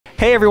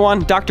Hey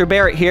everyone, Dr.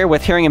 Barrett here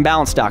with Hearing and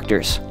Balance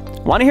Doctors.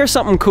 Want to hear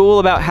something cool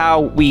about how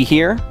we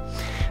hear?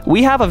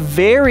 We have a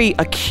very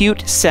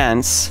acute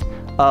sense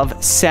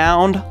of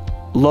sound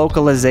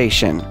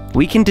localization.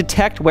 We can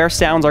detect where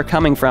sounds are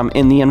coming from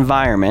in the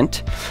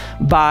environment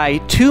by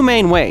two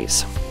main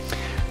ways.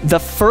 The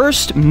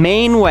first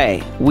main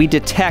way we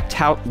detect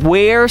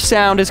where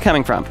sound is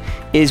coming from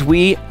is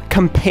we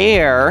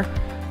compare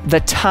the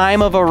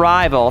time of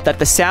arrival that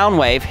the sound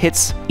wave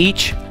hits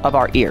each of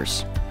our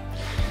ears.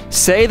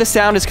 Say the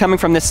sound is coming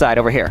from this side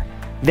over here.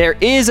 There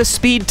is a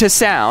speed to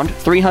sound,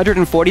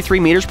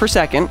 343 meters per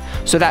second,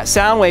 so that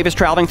sound wave is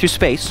traveling through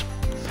space,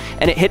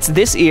 and it hits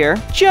this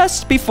ear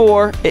just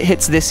before it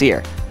hits this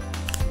ear.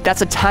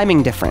 That's a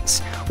timing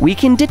difference. We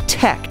can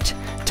detect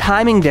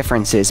timing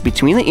differences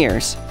between the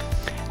ears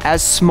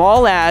as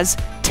small as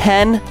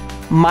 10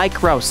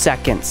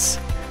 microseconds.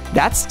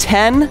 That's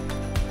 10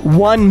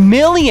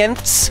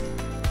 1/millionths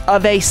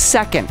of a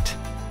second.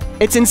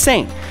 It's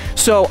insane.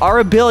 So our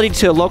ability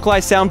to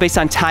localize sound based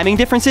on timing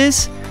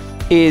differences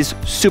is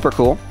super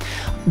cool.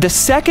 The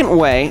second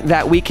way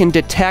that we can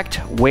detect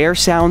where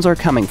sounds are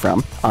coming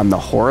from on the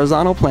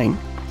horizontal plane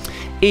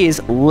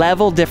is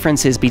level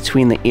differences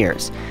between the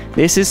ears.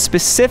 This is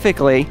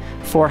specifically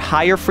for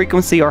higher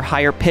frequency or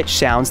higher pitch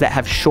sounds that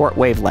have short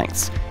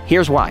wavelengths.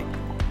 Here's why.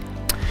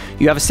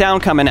 You have a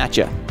sound coming at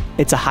you.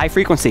 It's a high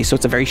frequency, so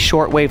it's a very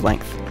short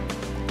wavelength.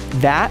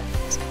 That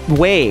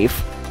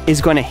wave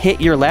is going to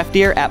hit your left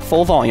ear at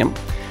full volume,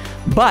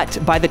 but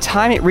by the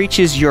time it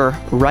reaches your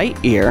right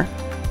ear,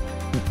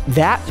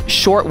 that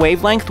short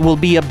wavelength will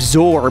be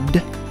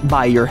absorbed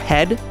by your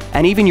head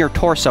and even your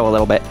torso a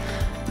little bit.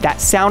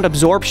 That sound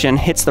absorption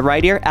hits the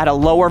right ear at a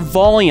lower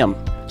volume.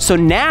 So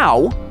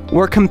now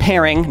we're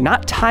comparing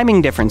not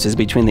timing differences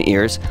between the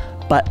ears,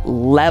 but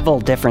level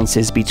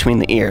differences between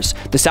the ears.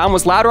 The sound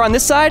was louder on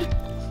this side.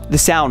 The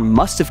sound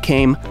must have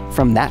came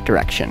from that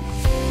direction.